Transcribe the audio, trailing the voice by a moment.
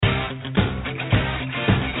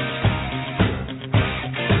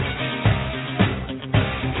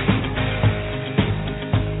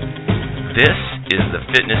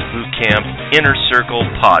the Fitness Boot Camp Inner Circle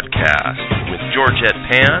podcast with Georgette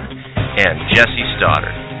Pan and Jesse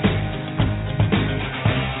Stoddard.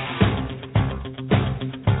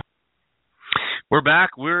 We're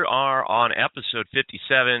back. We are on episode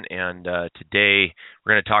 57, and today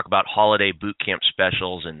we're going to talk about holiday boot camp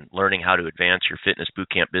specials and learning how to advance your fitness boot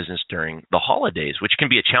camp business during the holidays, which can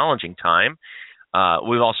be a challenging time.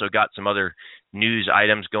 We've also got some other news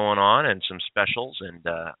items going on and some specials, and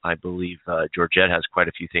I believe Georgette has quite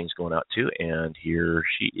a few things going out too, and here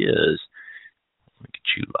she is. Look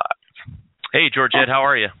at you live. Hey, Georgette, how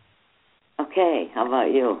are you? Okay, how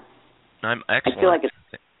about you? I'm excellent. I feel like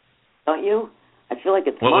it's, don't you? I feel like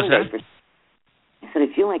it's what Monday. Was that? I said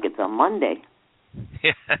I feel like it's a Monday.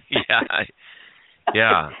 Yeah.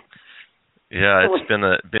 It's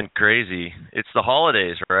been crazy. It's the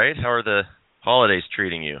holidays, right? How are the holidays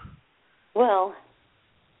treating you? Well,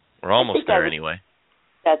 we're almost there anyway.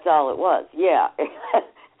 That's all it was. Yeah,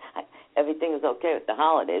 everything is okay with the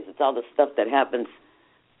holidays. It's all the stuff that happens,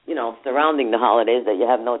 surrounding the holidays that you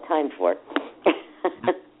have no time for.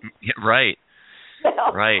 Right.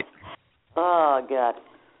 Right. Oh, God.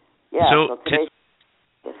 Yeah, so today...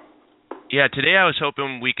 today I was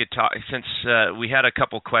hoping we could talk, since we had a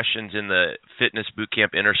couple questions in the Fitness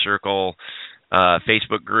Bootcamp Inner Circle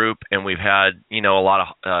Facebook group, and we've had, a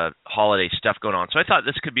lot of holiday stuff going on. So I thought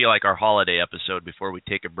this could be like our holiday episode before we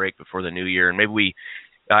take a break before the new year. And maybe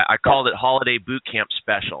I called it Holiday Bootcamp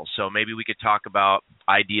Special. So maybe we could talk about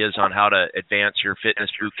ideas on how to advance your fitness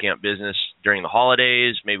bootcamp business during the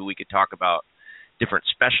holidays. Maybe we could talk about different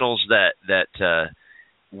specials that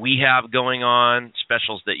we have going on,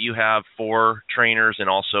 specials that you have for trainers, and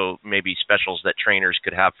also maybe specials that trainers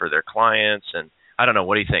could have for their clients. And I don't know,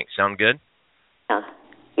 what do you think? Sound good?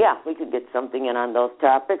 Yeah, we could get something in on those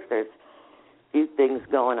topics. There's a few things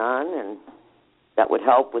going on, and that would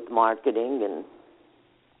help with marketing, and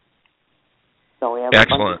so we have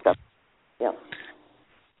excellent. A bunch of stuff. Yeah.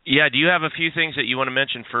 Yeah, do you have a few things that you want to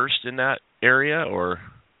mention first in that area, or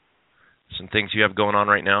some things you have going on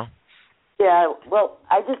right now? Yeah, well,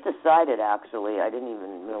 I just decided, actually. I didn't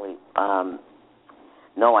even really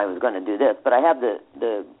know I was going to do this, but I have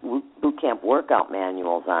the boot camp workout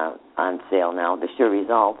manuals on sale now, the Sure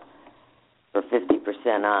Results, for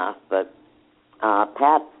 50% off. But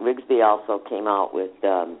Pat Rigsby also came out with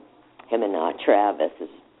him and Travis.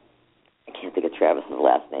 I can't think of Travis's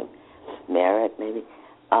last name. Merritt, maybe.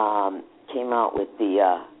 Came out with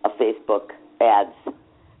a Facebook ads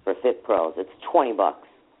for Fit Pros. It's $20.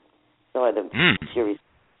 So are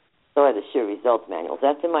the Sure Results manuals.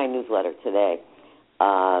 That's in my newsletter today.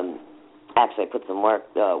 Actually, I put some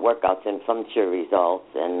workouts in from Sure Results,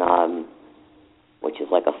 and which is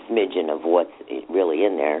like a smidgen of what's really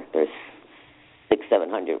in there. There's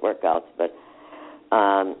 600-700 workouts, but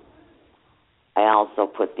I also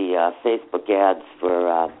put the Facebook ads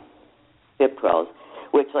for Fit Pros,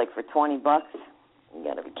 which, like, for $20, you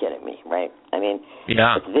got to be kidding me, right? I mean,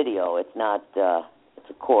 It's video. It's not. It's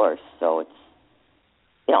a course, so it's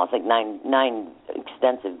it's like nine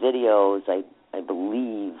extensive videos. I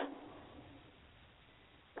believe.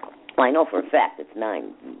 Well, I know for a fact it's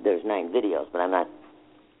 9. There's 9 videos, but I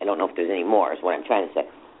don't know if there's any more. Is what I'm trying to say.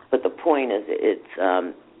 But the point is, it's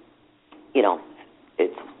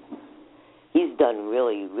he's done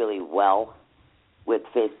really, really well with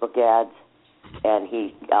Facebook ads, and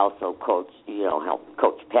he also helped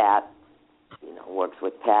coach Pat. Works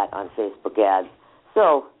with Pat on Facebook ads.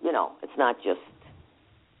 So it's not just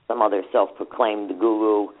some other self-proclaimed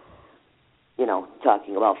guru.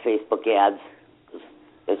 Talking about Facebook ads.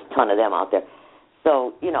 There's a ton of them out there.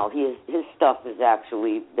 So, his stuff has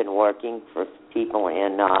actually been working for people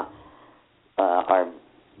in our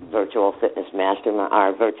virtual fitness mastermind,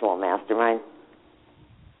 our virtual mastermind.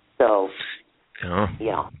 So,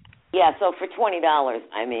 yeah, so for $20,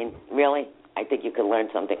 I mean, really, I think you can learn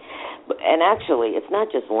something. And actually, it's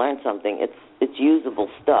not just learn something, it's usable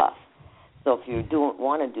stuff. So if you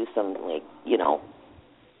want to do some, like,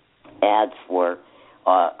 ads for,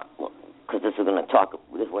 because we're going to talk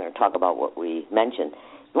about what we mentioned.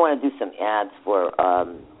 You want to do some ads for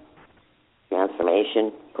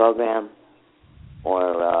transformation program,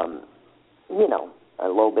 or a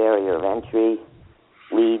low barrier of entry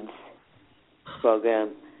leads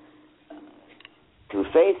program through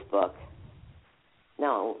Facebook.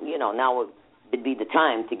 Now would be the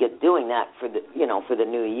time to get doing that for the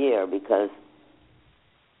new year, because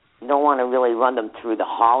you don't want to really run them through the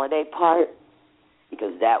holiday part,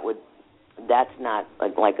 because that's not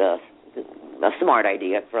like a smart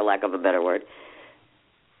idea, for lack of a better word.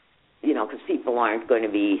 Because people aren't going to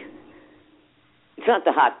be it's not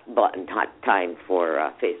the hot time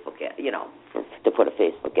for Facebook ad, to put a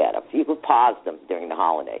Facebook ad up. So you could pause them during the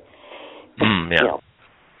holiday. Yeah.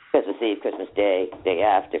 Christmas Eve, Christmas Day, day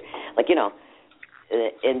after,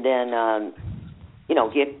 and then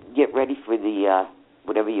get ready for the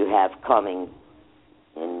whatever you have coming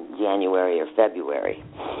in January or February.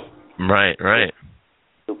 Right.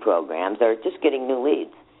 New programs or just getting new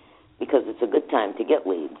leads, because it's a good time to get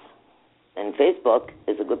leads, and Facebook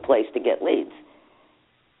is a good place to get leads.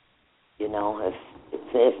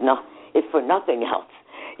 If for nothing else,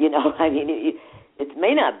 it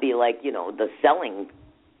may not be like the selling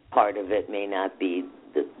part of it may not be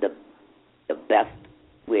the best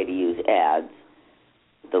way to use ads.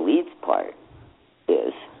 The leads part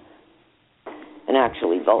is, and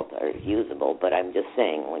actually both are usable. But I'm just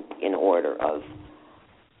saying, in order of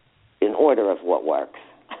what works.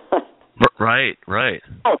 Right.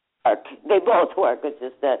 They both work. It's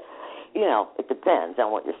just that, it depends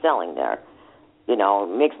on what you're selling there.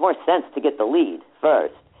 It makes more sense to get the lead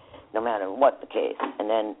first, no matter what the case, and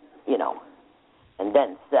then, and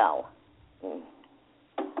then sell.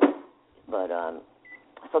 But,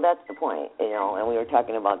 so that's the point, and we were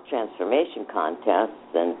talking about transformation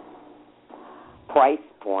contests and price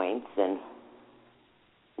points, and,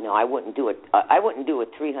 I wouldn't do a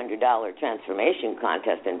 $300 transformation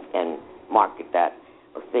contest and market that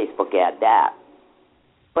or Facebook ad that.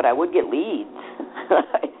 But I would get leads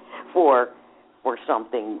for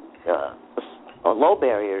something, a low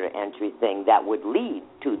barrier to entry thing that would lead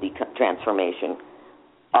to the transformation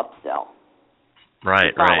upsell.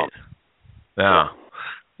 Right. Yeah.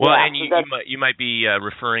 Well, yeah, and you might be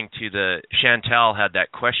referring to the Chantel had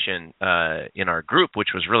that question in our group,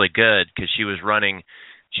 which was really good because she was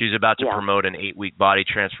about to promote an 8-week body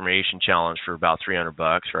transformation challenge for about $300,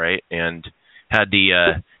 right? And had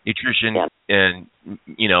the nutrition and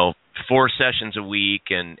 4 sessions a week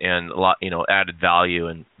and a lot added value,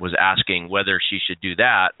 and was asking whether she should do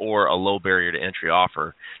that or a low barrier to entry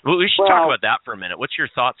offer. Well, we should talk about that for a minute. What's your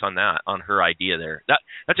thoughts on that, on her idea there?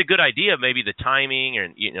 That's a good idea. Maybe the timing,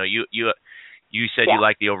 and you said you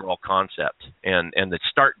like the overall concept, and the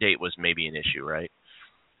start date was maybe an issue, right?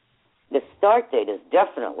 The start date is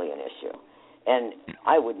definitely an issue. And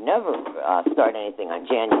I would never start anything on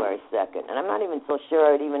January 2nd. And I'm not even so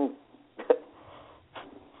sure I'd even,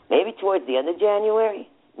 maybe towards the end of January,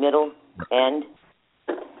 middle, end,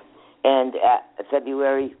 and at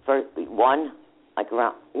February 1, like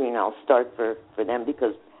around, start for them,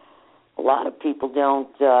 because a lot of people don't,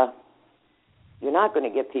 you're not going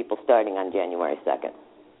to get people starting on January 2nd.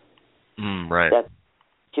 Right. That's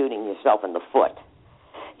shooting yourself in the foot.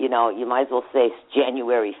 You might as well say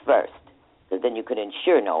January 1st. Because then you could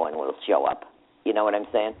ensure no one will show up. You know what I'm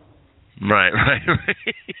saying? Right.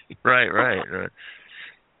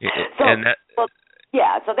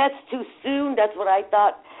 So that's too soon. That's what I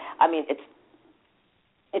thought. I mean, it's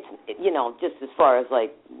just as far as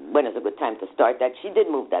like when is a good time to start that. She did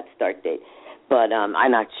move that start date, but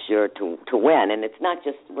I'm not sure to when. And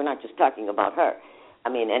we're not just talking about her. I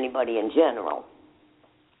mean, anybody in general.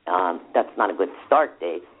 That's not a good start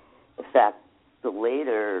date. In fact, the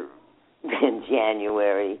later in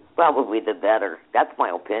January, probably the better. That's my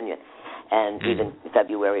opinion. And even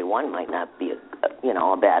February 1 might not be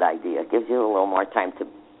a bad idea. It gives you a little more time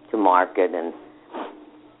to market.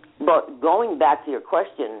 But going back to your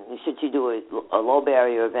question, should you do a low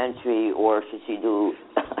barrier of entry, or should you do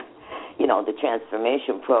the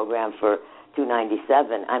transformation program for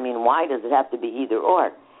 $297? I mean, why does it have to be either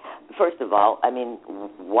or? First of all, I mean,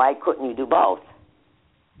 why couldn't you do both?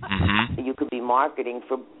 Mm-hmm. You could be marketing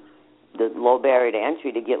for the low barrier to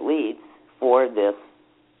entry to get leads for this,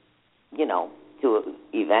 to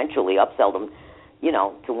eventually upsell them,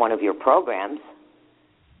 to one of your programs.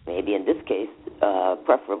 Maybe in this case,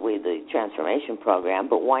 preferably the transformation program,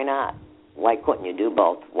 but why not? Why couldn't you do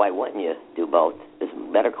both? Why wouldn't you do both is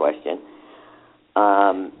a better question.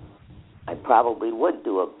 I probably would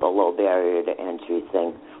do a low barrier to entry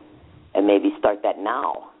thing and maybe start that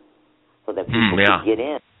now so that people can get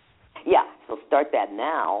in. Yeah, so start that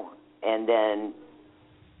now, and then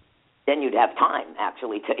you'd have time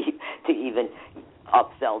actually to even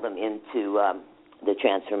upsell them into the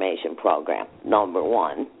transformation program. Number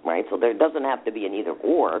one, right? So there doesn't have to be an either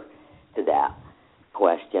or to that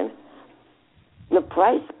question. The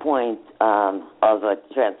price point of a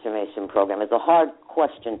transformation program is a hard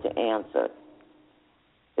question to answer.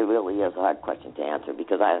 It really is a hard question to answer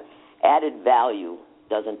because added value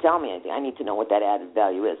doesn't tell me anything. I need to know what that added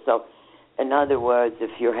value is. So, in other words, if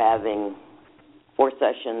you're having 4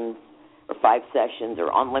 sessions or 5 sessions or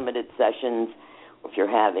unlimited sessions, if you're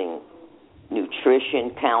having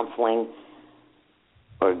nutrition counseling,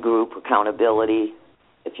 or group accountability,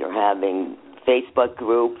 if you're having Facebook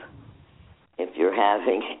group, if you're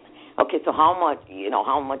having, okay, so how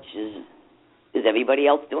much is everybody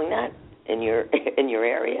else doing that in your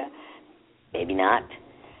area? Maybe not.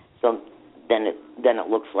 So then it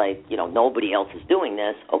looks like, nobody else is doing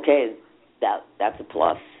this. Okay, that's a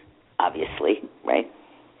plus, obviously, right?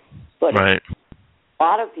 But right. a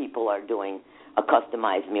lot of people are doing a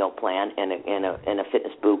customized meal plan in a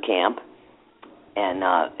fitness boot camp and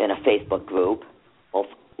in a Facebook group. Well,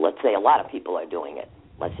 let's say a lot of people are doing it.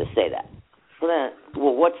 Let's just say that. So then,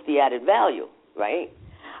 what's the added value, right?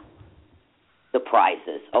 The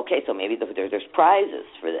prizes. Okay, so maybe there's prizes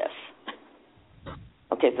for this.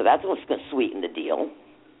 Okay, so that's what's going to sweeten the deal.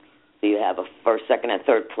 So you have a first, second, and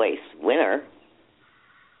third place winner.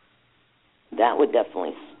 That would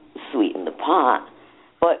definitely sweeten the pot.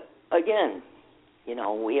 But again,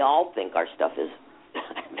 we all think our stuff is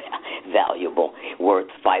valuable, worth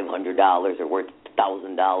 $500 or worth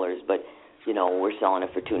 $1,000, but we're selling it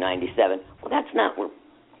for $297. Well, that's not where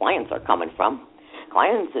clients are coming from.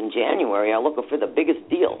 Clients in January are looking for the biggest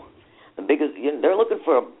deal. They're looking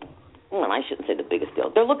for I shouldn't say the biggest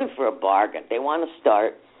deal. They're looking for a bargain. They want to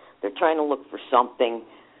start. They're trying to look for something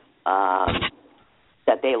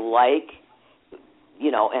that they like,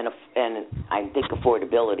 and I think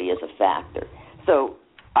affordability is a factor. So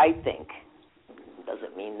I think,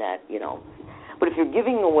 doesn't mean that, but if you're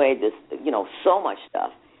giving away this, so much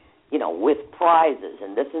stuff, with prizes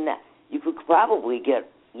and this and that, you could probably get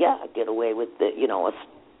away with the,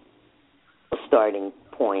 a starting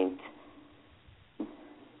point,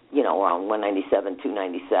 around $197,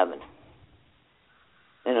 $297.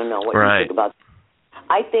 I don't know what you think about that.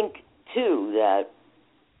 I think, too, that,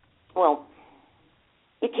 well,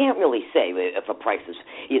 you can't really say if a price is,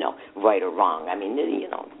 right or wrong. I mean,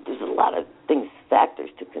 there's a lot of factors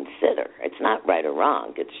to consider. It's not right or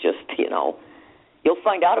wrong. It's just, you'll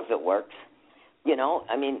find out if it works.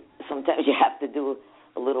 I mean, sometimes you have to do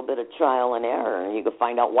a little bit of trial and error, and you can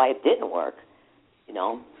find out why it didn't work.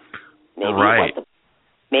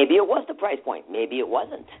 Maybe it was the price point. Maybe it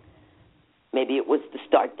wasn't. Maybe it was the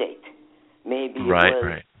start date. Maybe it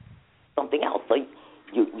was something else. Like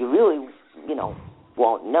you really,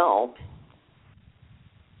 won't know.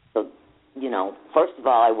 So, first of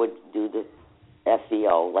all, I would do the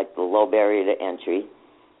SEO, like the low barrier to entry,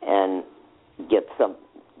 and get some.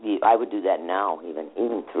 I would do that now, even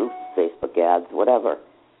through Facebook ads, whatever,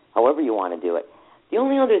 however you want to do it. The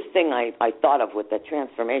only other thing I thought of with the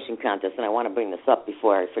transformation contest, and I want to bring this up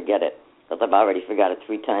before I forget it, because I've already forgot it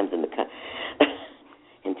 3 times in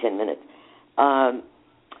 10 minutes,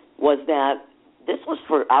 was that this was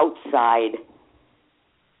for outside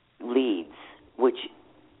leads, which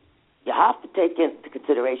you have to take into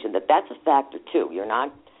consideration that's a factor too.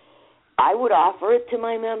 I would offer it to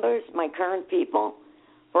my members, my current people,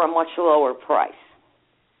 for a much lower price.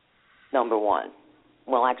 Number one.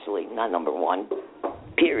 Well, actually, not number one,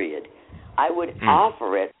 period. I would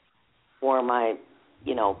offer it for my,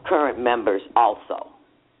 current members also,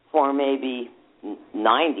 for maybe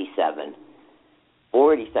 97,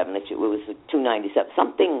 47, it was 297,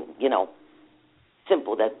 something,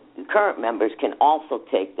 simple that current members can also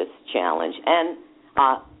take this challenge and,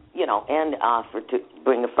 and offer to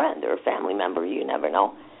bring a friend or a family member. You never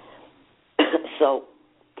know. So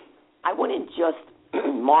I wouldn't just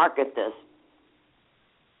market this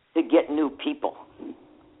to get new people,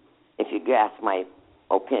 if you grasp my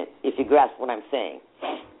opinion, if you grasp what I'm saying.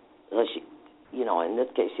 So she, in this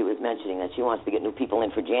case, she was mentioning that she wants to get new people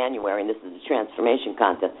in for January, and this is a transformation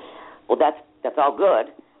contest. Well, that's all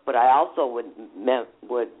good, but I also would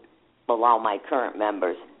allow my current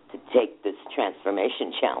members to take this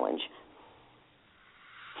transformation challenge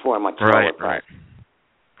for a much lower price. Right.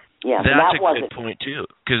 Yeah, that's a good point, too,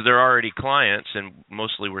 because they're already clients, and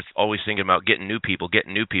mostly we're always thinking about getting new people.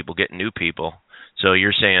 So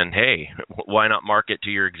you're saying, hey, why not market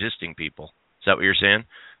to your existing people? Is that what you're saying?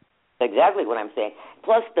 Exactly what I'm saying.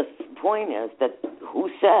 Plus, the point is that who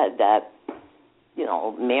said that,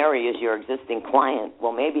 Mary is your existing client?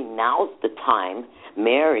 Well, maybe now's the time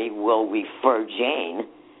Mary will refer Jane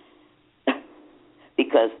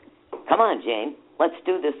because, come on, Jane, let's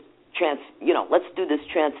do this. Let's do this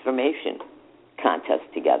transformation contest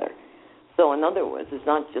together. So, in other words, it's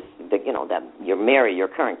not just that your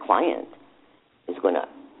current client is going to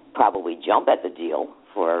probably jump at the deal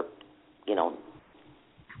for,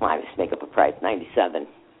 I just make up a price, 97,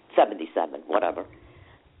 77, whatever.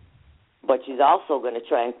 But she's also going to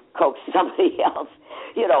try and coax somebody else,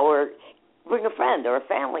 or bring a friend or a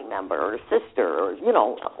family member or a sister or,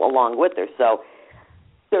 along with her. So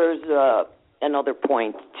there's another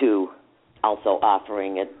point to also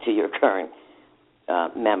offering it to your current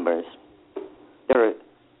members.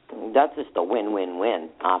 That's just a win-win-win,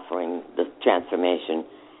 offering the transformation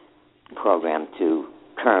program to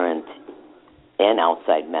current and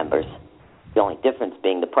outside members. The only difference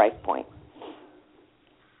being the price point.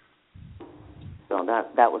 So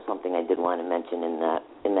that was something I did want to mention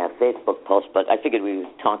in that Facebook post, but I figured we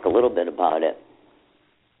would talk a little bit about it.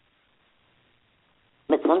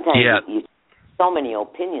 But sometimes you so many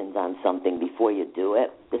opinions on something before you do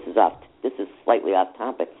it. This is slightly off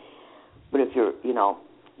topic. But if you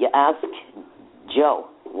ask Joe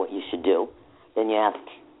what you should do, then you ask,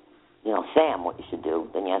 Sam what you should do,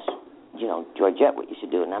 then you ask, Georgette what you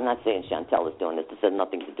should do. And I'm not saying Chantel is doing this. This has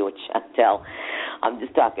nothing to do with Chantel. I'm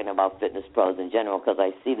just talking about Fitness Pros in general because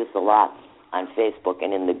I see this a lot on Facebook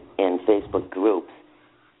and in Facebook groups.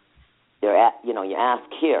 You ask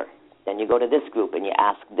here, then you go to this group and you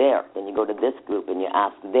ask there, then you go to this group and you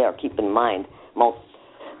ask there. Keep in mind, most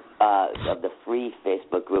of the free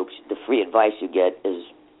Facebook groups, the free advice you get is,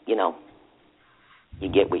 you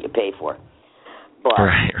get what you pay for. But,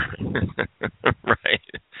 right. Right.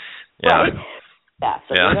 Yeah. Right? Yeah.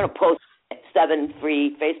 So you're going to post 7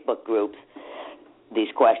 free Facebook groups these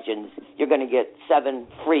questions. You're going to get 7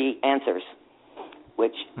 free answers,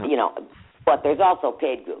 which, but there's also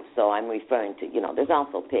paid groups. So I'm referring to, there's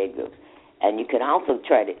also paid groups. And you can also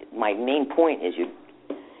my main point is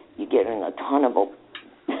you're getting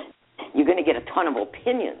you're going to get a ton of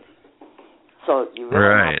opinions. So you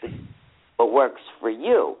really have to do what works for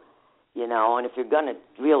you, and if you're going to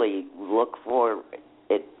really look for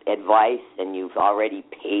advice and you've already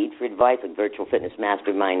paid for advice, like Virtual Fitness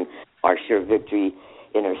Mastermind or Sure Victory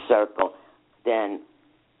Inner Circle, then,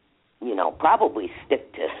 probably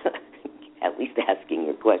stick to at least asking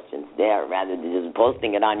your questions there rather than just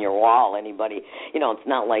posting it on your wall. Anybody, it's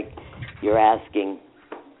not like you're asking,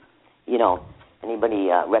 anybody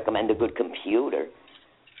recommend a good computer.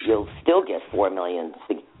 You'll still get 4 million,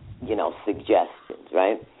 suggestions,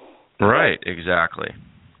 right? Right, exactly.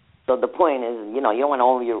 So the point is, you don't want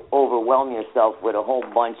to overwhelm yourself with a whole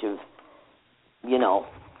bunch of,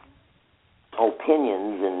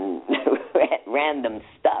 opinions and random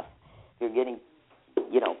stuff. You're getting,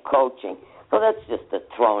 coaching. So that's just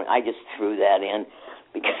I just threw that in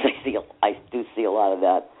because I do see a lot of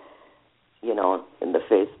that, in the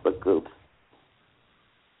Facebook groups.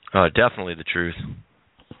 Definitely the truth.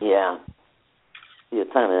 Yeah. Yeah,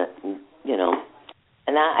 kind of,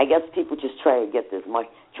 and I guess people just trying to get as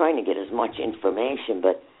much information,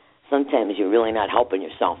 but sometimes you're really not helping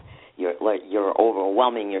yourself. You're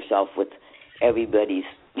overwhelming yourself with everybody's,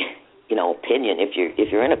 opinion.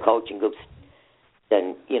 If you're in a coaching group,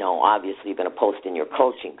 then obviously you're going to post in your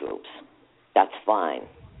coaching groups. That's fine.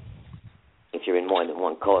 If you're in more than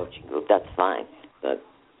one coaching group, that's fine. But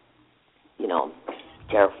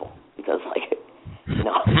careful because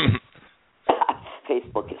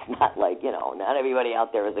Facebook is not like, not everybody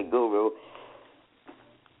out there is a guru.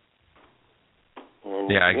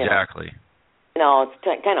 And, yeah, exactly.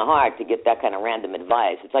 It's kind of hard to get that kind of random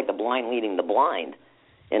advice. It's like the blind leading the blind,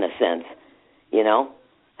 in a sense,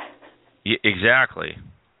 Yeah, exactly.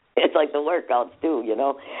 It's like the workouts, too,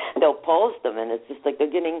 They'll post them, and it's just like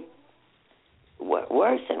they're getting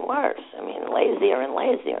worse and worse. I mean, lazier and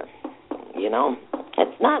lazier,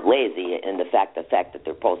 It's not lazy in the fact that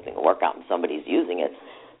they're posting a workout and somebody's using it.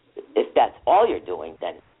 If that's all you're doing,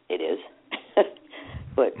 then it is.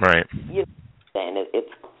 But right.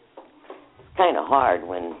 It's kind of hard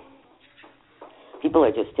when people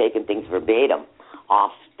are just taking things verbatim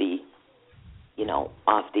off the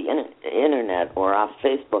internet or off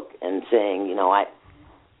Facebook and saying,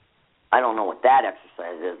 I don't know what that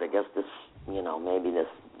exercise is. I guess this, maybe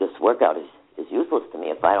this workout is useless to me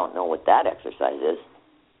if I don't know what that exercise is.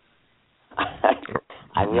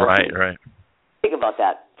 I really right. Think about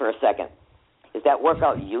that for a second. Is that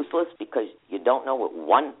workout useless because you don't know what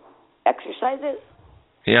one exercise is?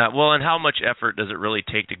 Yeah, well, and how much effort does it really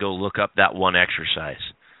take to go look up that one exercise?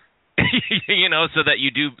 So that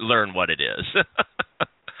you do learn what it is.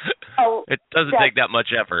 It doesn't take that much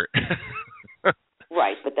effort.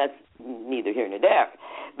 Right, but that's neither here nor there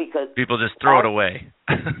because people just throw it away.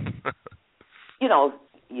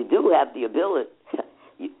 You do have the ability.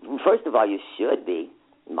 First of all, you should be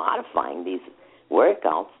modifying these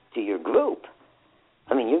workouts to your group.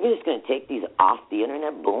 I mean, you're just going to take these off the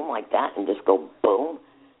internet, boom, like that, and just go boom,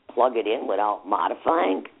 plug it in without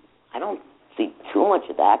modifying. I don't see too much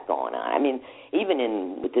of that going on. I mean,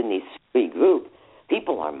 even within these free groups,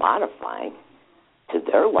 people are modifying to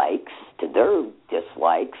their likes, to their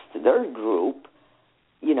dislikes, to their group,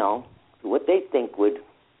 what they think would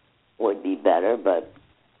be better. But,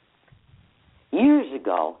 years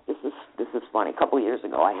ago, this is funny. A couple of years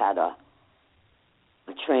ago, I had a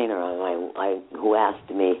trainer who asked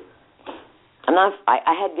me.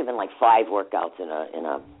 I had given like 5 workouts in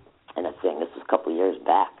a thing. This was a couple of years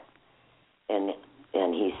back, and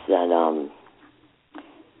he said,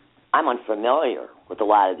 I'm unfamiliar with a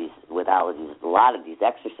lot of these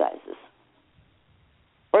exercises.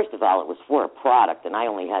 First of all, it was for a product, and I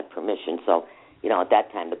only had permission. So, at that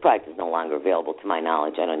time, the product is no longer available to my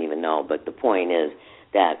knowledge. I don't even know. But the point is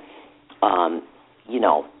that,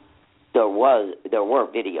 there were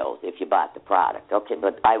videos if you bought the product. Okay,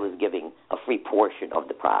 but I was giving a free portion of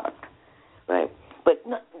the product, right? But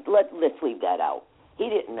let's leave that out. He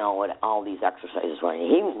didn't know what all these exercises were.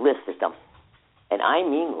 He listed them, and I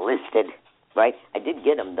mean listed, right? I did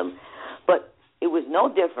get them, but it was no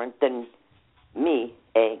different than me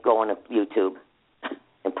going to YouTube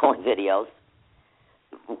and pulling videos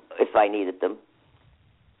if I needed them.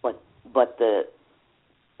 But the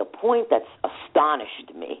point that's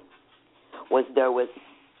astonished me was there was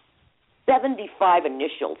 75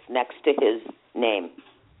 initials next to his name.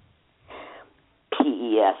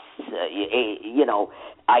 PES,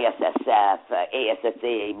 ISSF,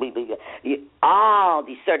 ASSA, all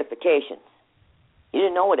these certifications. You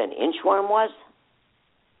didn't know what an inchworm was?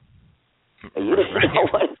 You didn't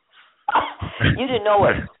know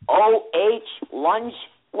what OH lunge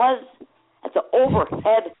was? That's an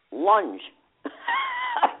overhead lunge.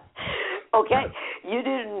 Okay? You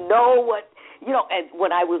didn't know what, and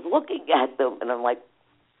when I was looking at them, and I'm like,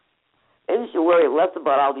 maybe you should worry less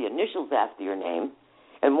about all the initials after your name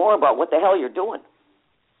and more about what the hell you're doing.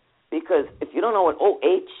 Because if you don't know what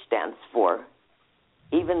OH stands for,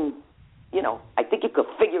 even, I think you could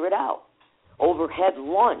figure it out. Overhead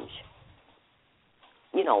lunge.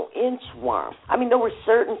 Inchworm. I mean, there were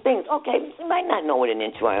certain things. Okay, you might not know what an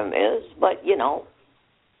inchworm is, but,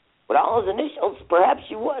 with all those initials, perhaps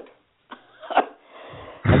you would.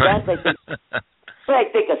 And that's, I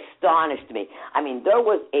think astonished me. I mean, there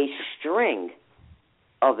was a string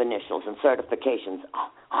of initials and certifications,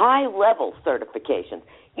 high-level certifications.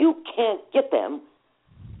 You can't get them,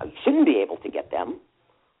 you shouldn't be able to get them,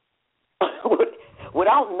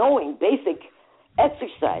 without knowing basic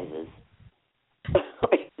exercises.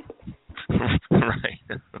 Right.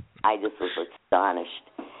 I just was astonished.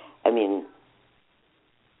 I mean,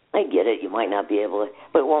 I get it. You might not be able to,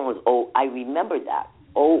 but one was I remember that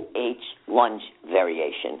OH lunge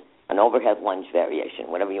variation, an overhead lunge variation,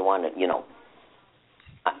 whatever you want to,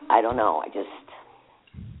 I don't know. I just,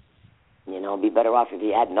 it'd be better off if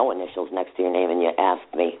you had no initials next to your name and you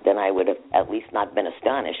asked me. Then I would have at least not been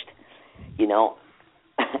astonished.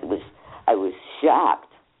 I was shocked.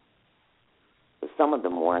 Some of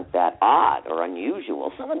them weren't that odd or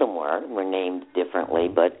unusual. Some of them were named differently,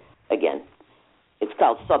 but again, it's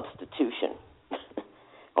called substitution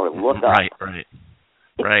or lookup.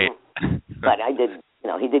 Right. But I did,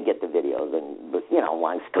 he did get the videos, and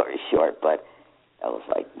long story short, but I was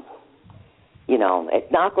like,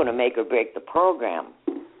 it's not going to make or break the program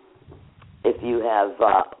if you have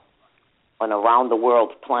an around the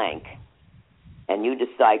world plank and you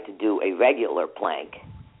decide to do a regular plank.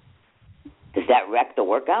 Does that wreck the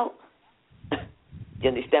workout? Do you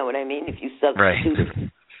understand what I mean? If you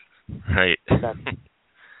substitute Right.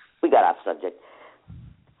 We got off subject.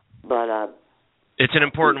 But it's an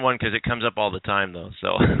important one because it comes up all the time, though.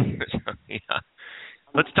 So, yeah.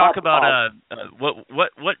 Let's talk about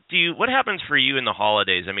what happens for you in the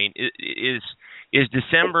holidays? I mean, is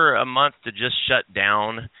December a month to just shut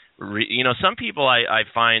down? Some people I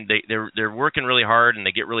find they're working really hard and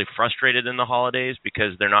they get really frustrated in the holidays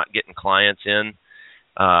because they're not getting clients in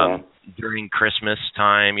during Christmas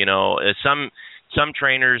time. Some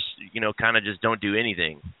trainers kind of just don't do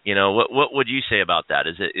anything. What would you say about that?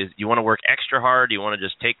 Is you want to work extra hard? Do you want to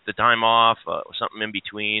just take the time off? Something in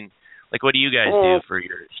between? Like, what do you guys do for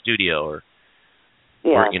your studio or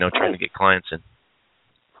trying to get clients in?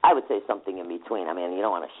 I would say something in between. I mean, you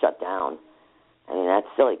don't want to shut down. I mean, that's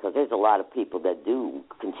silly because there's a lot of people that do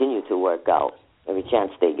continue to work out every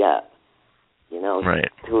chance they get,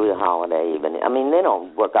 right. through the holiday even. I mean, they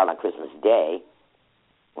don't work out on Christmas Day,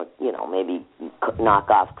 or, maybe knock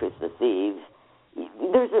off Christmas Eve.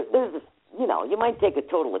 There's you might take a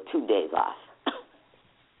total of 2 days off.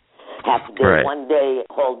 Half a day, right. 1 day,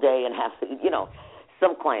 whole day, and half,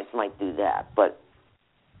 some clients might do that, but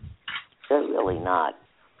they're really not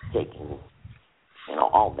taking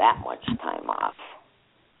all that much time off.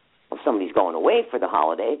 If somebody's going away for the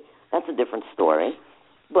holiday, that's a different story.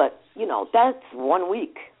 But, that's 1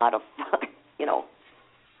 week out of,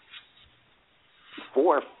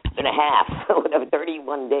 4.5, whatever,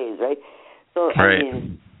 31 days, right? So, right. I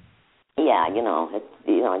mean, yeah,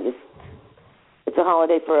 it's a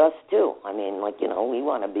holiday for us too. I mean, we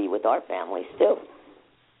want to be with our families too.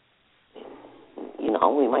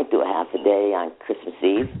 We might do a half a day on Christmas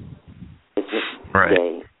Eve, Christmas Right.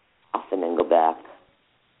 Day off, and then go back.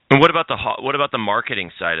 And what about the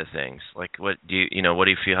marketing side of things? Like, what do you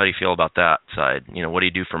feel? How do you feel about that side? What do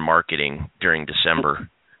you do for marketing during December?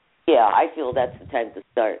 Yeah, I feel that's the time to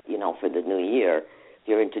start. For the new year, if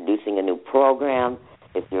you're introducing a new program,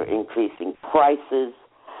 if you're increasing prices,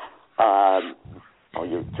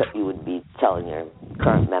 you would be telling your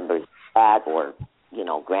current members that, or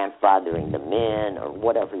grandfathering them in, or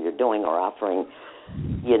whatever you're doing, or offering,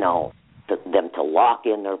 them to lock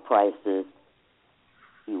in their prices.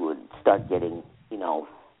 You would start getting,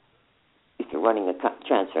 if you're running a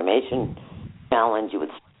transformation challenge, you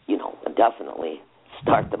would, definitely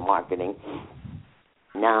start the marketing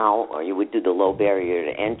now, or you would do the low barrier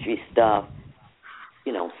to entry stuff.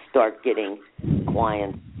 Start getting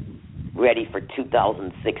clients ready for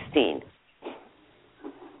 2016.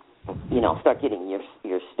 Start getting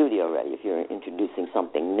your studio ready if you're introducing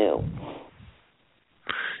something new.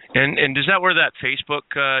 And is that where that Facebook,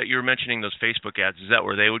 you were mentioning those Facebook ads, is that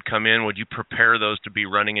where they would come in? Would you prepare those to be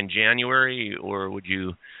running in January, or would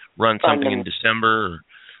you run something in December?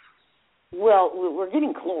 Well, we're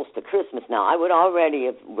getting close to Christmas now. I would already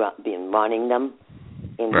have been running them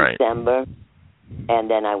in December, and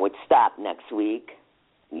then I would stop next week,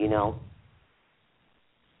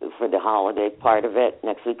 for the holiday part of it.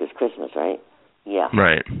 Next week is Christmas, right? Yeah.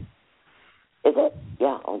 Right. Is it?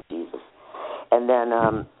 Yeah. Oh, Jesus. And then,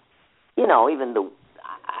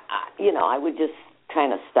 I would just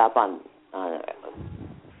kind of stop on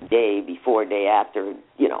day before, day after,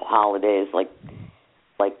 holidays like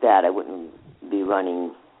that. I wouldn't be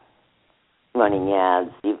running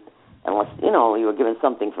ads unless, you were given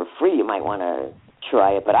something for free. You might want to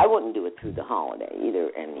try it, but I wouldn't do it through the holiday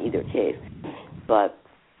in either case. But,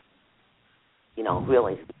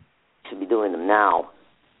 really should be doing them now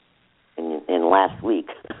in last week.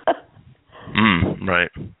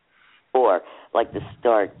 Right. Or to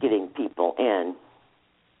start getting people in.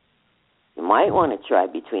 You might want to try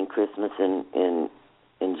between Christmas and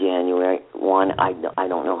January 1. I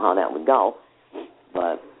don't know how that would go,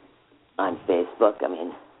 but on Facebook, I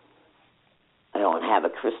mean, I don't have a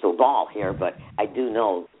crystal ball here, but I do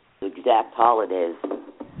know the exact holidays,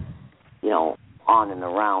 on and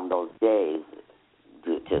around those days.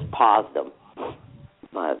 Just pause them.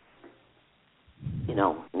 But,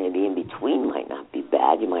 maybe in between might not be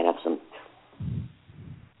bad. You might have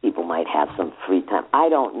people might have some free time. I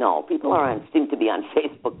don't know. People seem to be on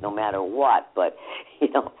Facebook no matter what, but,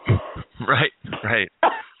 Right.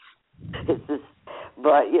 It's just,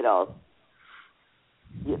 but,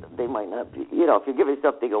 they might not be, if you're giving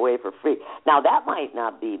something away for free. Now, that might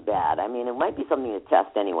not be bad. I mean, it might be something to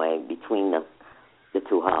test anyway between the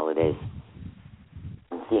two holidays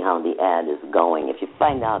and see how the ad is going. If you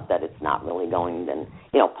find out that it's not really going, then,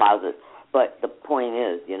 pause it. But the point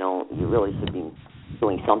is, you really should be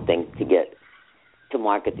doing something to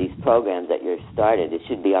market these programs that you're started. It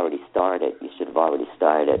should be already started. You should have already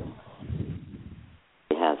started.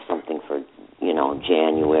 You have something for,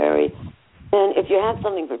 January. And if you have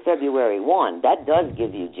something for February 1, that does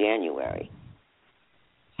give you January.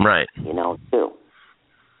 Right. Too.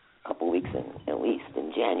 A couple weeks at least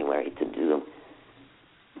in January to do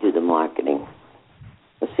the marketing.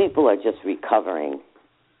 The people are just recovering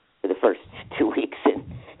for the first 2 weeks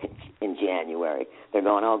in January. They're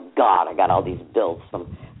going, oh, God, I got all these bills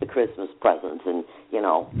from the Christmas presents, and,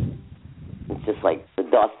 it's just like the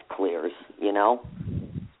dust clears,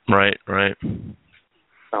 Right.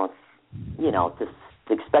 So,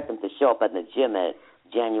 to expect them to show up at the gym at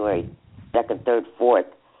January 2nd, 3rd,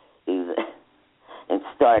 4th and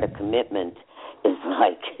start a commitment is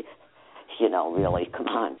like, really, come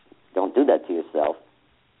on, don't do that to yourself.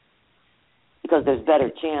 Because there's better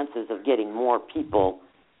chances of getting more people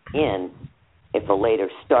in if a later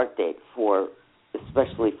start date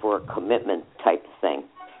especially for a commitment type thing,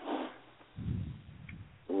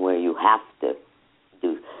 where you have to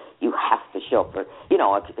show up for,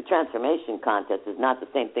 a transformation contest is not the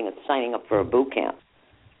same thing as signing up for a boot camp.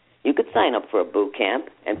 You could sign up for a boot camp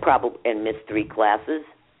and miss 3 classes,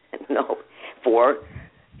 4,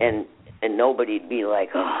 and nobody'd be like,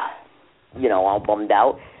 all bummed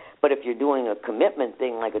out. But if you're doing a commitment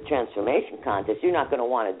thing like a transformation contest, you're not going to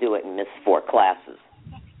want to do it and miss 4 classes.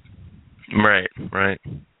 Right.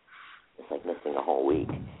 It's like missing a whole week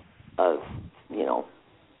of,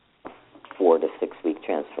 4 to 6 week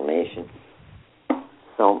transformation.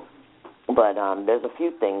 So, but there's a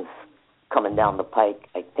few things coming down the pike.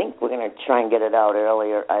 I think we're going to try and get it out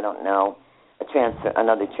earlier. I don't know.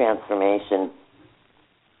 Another transformation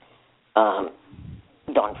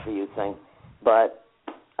done for you thing. But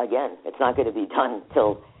again, it's not going to be done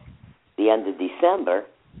until the end of December.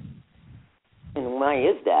 And why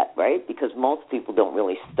is that, right? Because most people don't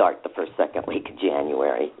really start the first, second week of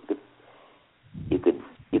January. You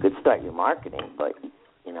could start your marketing, but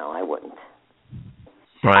I wouldn't.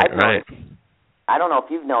 Right. I don't know if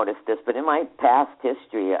you've noticed this, but in my past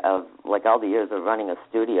history of like all the years of running a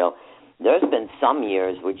studio, there's been some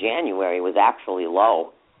years where January was actually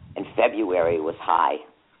low and February was high,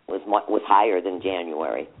 was higher than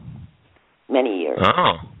January. Many years.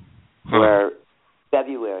 Oh. Huh. Where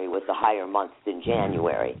February was a higher month than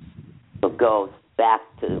January. So it goes back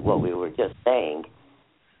to what we were just saying,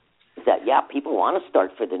 is that, people want to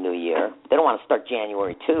start for the new year. They don't want to start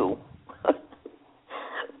January 2,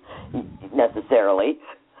 necessarily.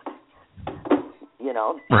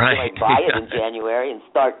 Right. They might buy it in January and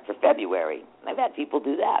start for February. I've had people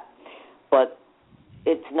do that. But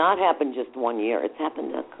it's not happened just one year. It's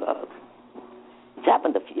happened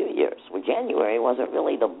a few years where January wasn't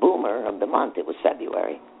really the boomer of the month. It was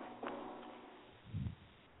February.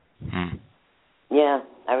 Yeah,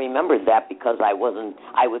 I remembered that because I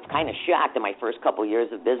was kind of shocked in my first couple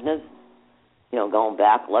years of business, going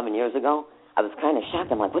back 11 years ago. I was kind of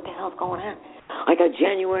shocked. I'm like, what the hell's going on? I thought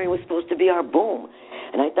January was supposed to be our boom.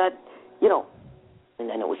 And I thought, and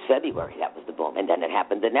then it was February. That was the boom. And then it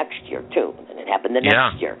happened the next year, too. And then it happened the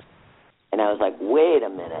next year. And I was like, wait a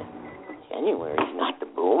minute. January's not the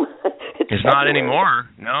boom. It's not anymore.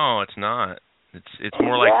 No, it's not. It's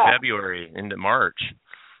more like February into March.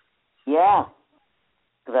 Yeah.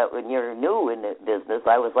 Because when you're new in the business,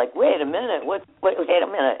 I was like, wait a minute. Wait a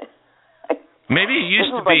minute. Maybe it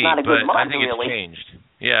used to be, but I think it's changed.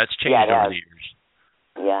 Yeah, it's changed over the years.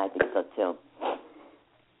 Yeah,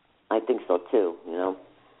 I think so too.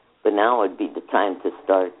 But now would be the time to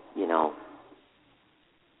start,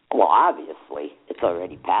 well, obviously, it's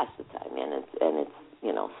already past the time, and it's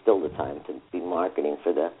still the time to be marketing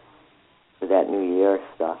for that New Year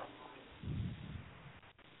stuff.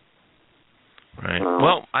 Right.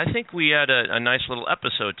 Well, I think we had a nice little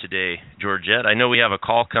episode today, Georgette. I know we have a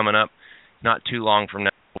call coming up not too long from now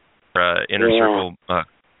for Inner Circle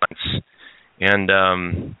clients. And,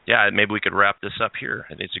 maybe we could wrap this up here.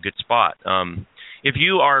 I think it's a good spot. If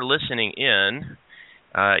you are listening in,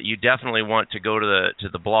 you definitely want to go to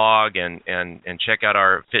the blog and check out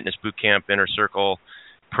our Fitness Bootcamp Inner Circle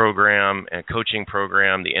program and coaching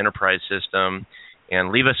program, the Enterprise System,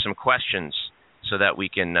 and leave us some questions so that we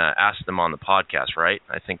can ask them on the podcast. Right?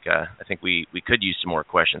 I think we could use some more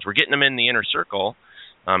questions. We're getting them in the Inner Circle.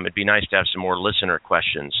 It'd be nice to have some more listener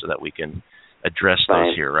questions so that we can address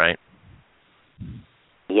those here. Right?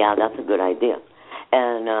 Yeah, that's a good idea.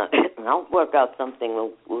 And I'll work out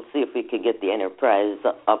something. We'll see if we could get the Enterprise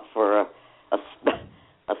up for a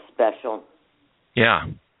special. Yeah.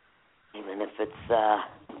 Even if it's,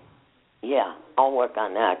 I'll work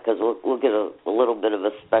on that because we'll get a little bit of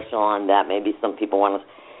a special on that. Maybe some people want to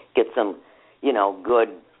get some,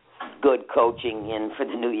 good coaching in for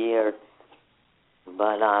the new year.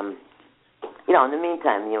 But in the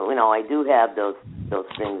meantime, I do have those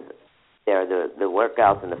things. There, the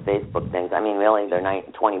workouts and the Facebook things. I mean, really, they're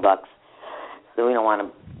 $20. So we don't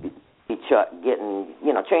want to be getting,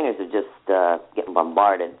 trainers are just getting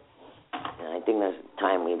bombarded. And I think there's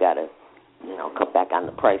time we got to, cut back on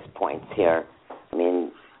the price points here. I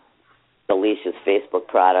mean, Alicia's Facebook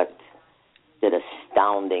product did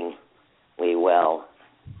astoundingly well,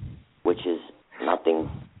 which is nothing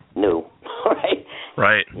new, right?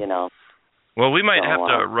 Right. Well, we might So, have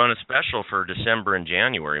to run a special for December and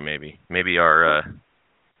January, maybe. Maybe our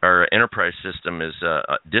Enterprise System is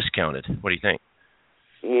discounted. What do you think?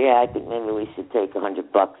 Yeah, I think maybe we should take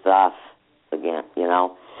 $100 off again.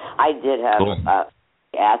 I did have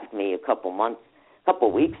asked me a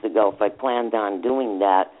couple weeks ago if I planned on doing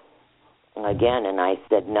that again, and I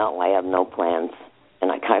said no, I have no plans,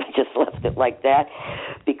 and I kind of just left it like that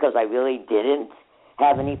because I really didn't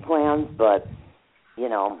have any plans, but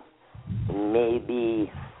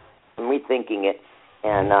maybe I'm rethinking it,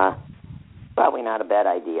 and probably not a bad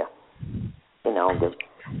idea. The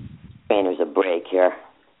trainer's a break here.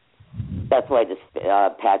 That's why this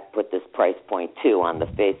Pat put this price point too on the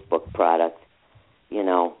Facebook product.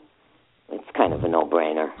 It's kind of a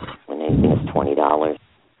no-brainer when anything is $20.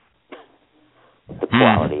 The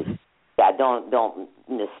quality. Yeah, don't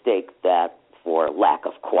mistake that for lack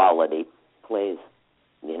of quality, please.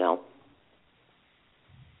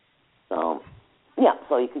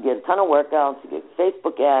 So you could get a ton of workouts, you get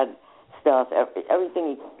Facebook ad stuff,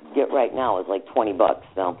 everything you get right now is like $20.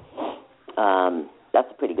 So that's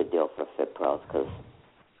a pretty good deal for Fit Pros because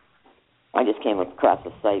I just came across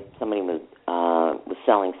a site. Somebody was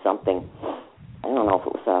selling something. I don't know if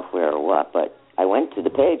it was software or what, but I went to the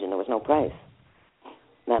page and there was no price.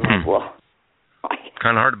 And I'm like, well,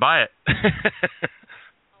 kind of hard to buy it.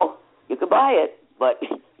 You could buy it, but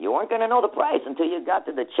you weren't going to know the price until you got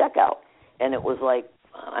to the checkout. And it was like,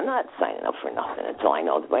 I'm not signing up for nothing until I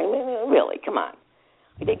know the price. Really, come on.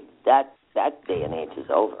 I think that day and age is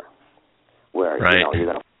over, where you're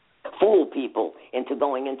going to fool people into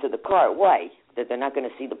going into the cart. Why? That they're not going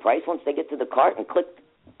to see the price once they get to the cart and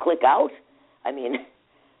click out? I mean,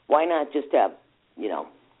 why not just have,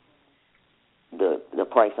 the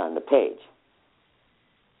price on the page?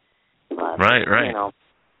 Right.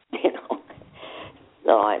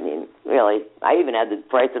 So, I mean, really, I even had the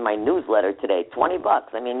price in my newsletter today,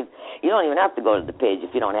 $20. I mean, you don't even have to go to the page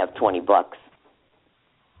if you don't have $20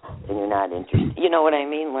 and you're not interested. You know what I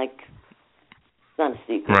mean? Like, it's not a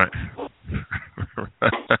secret.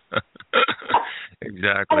 Right.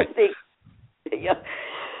 Exactly. Not a secret. Yeah.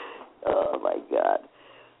 Oh, my God.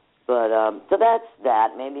 But, so that's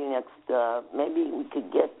that. Maybe maybe we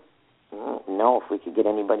could get, I don't know if we could get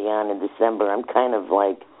anybody on in December. I'm kind of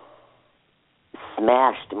like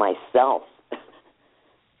smashed myself.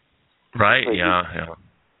 Right, yeah.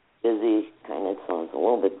 Busy, kind of. So it's a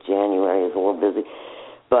little bit. January is a little busy,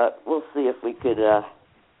 but we'll see if we could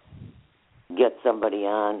get somebody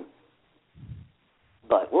on.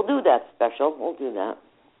 But we'll do that special. We'll do that.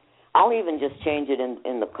 I'll even just change it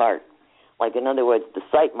in the cart. Like, in other words, the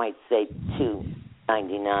site might say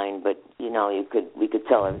 $2.99, but we could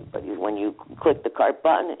tell everybody when you click the cart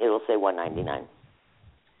button, it'll say $1.99.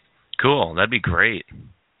 Cool. That'd be great.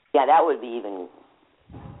 Yeah, that would be even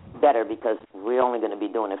better because we're only going to be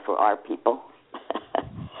doing it for our people.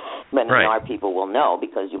 But right. Our people will know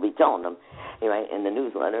because you'll be telling them, right, in the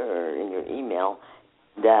newsletter or in your email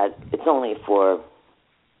that it's only for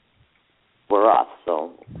us.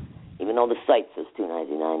 So even though the site says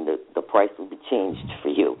 $2.99, the price will be changed for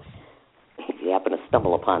you. If you happen to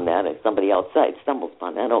stumble upon that, if somebody outside stumbles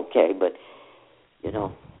upon that, okay. But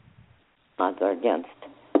odds are against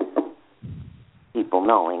people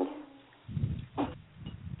knowing.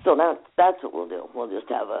 So that's what we'll do. We'll just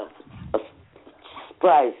have a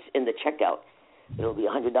surprise in the checkout. It'll be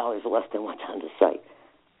 $100 less than what's on the site.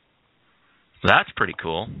 That's pretty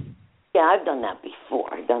cool. Yeah, I've done that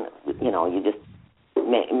before. I've done it. You just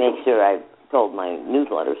make sure I've told my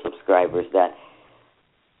newsletter subscribers that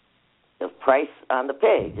the price on the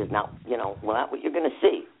page is not, not what you're going to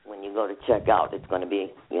see when you go to check out. It's going to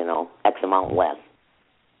be, X amount less.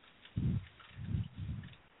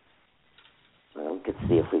 Well, we could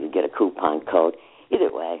see if we could get a coupon code. Either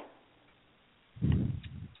way,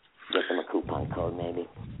 get them a coupon code maybe.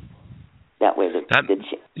 That way the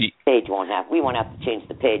page we won't have to change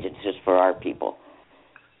the page. It's just for our people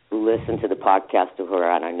who listen to the podcast or who are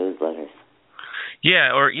on our newsletters.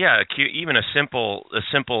 Yeah, or even a simple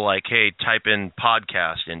like, hey, type in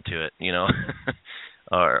podcast into it,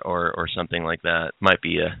 or something like that might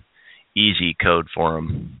be a easy code for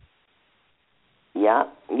them. Yeah,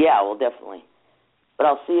 well, definitely. But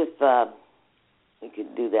I'll see if we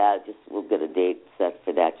could do that. We'll get a date set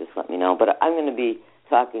for that. Just let me know. But I'm going to be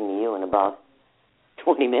talking to you in about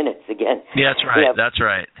 20 minutes again. Yeah, that's right. That's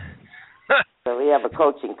right. So we have a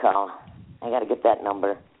coaching call. I got to get that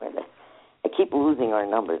number. I keep losing our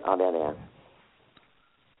numbers. Oh, there they are.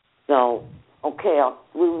 So, okay,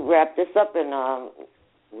 we'll wrap this up and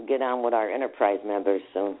we'll get on with our enterprise members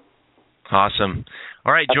soon. Awesome.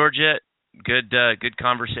 All right, Georgette. Good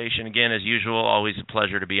conversation again, as usual. Always a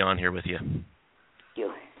pleasure to be on here with you. Thank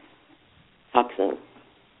you. Talk soon.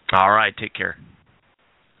 All right, take care.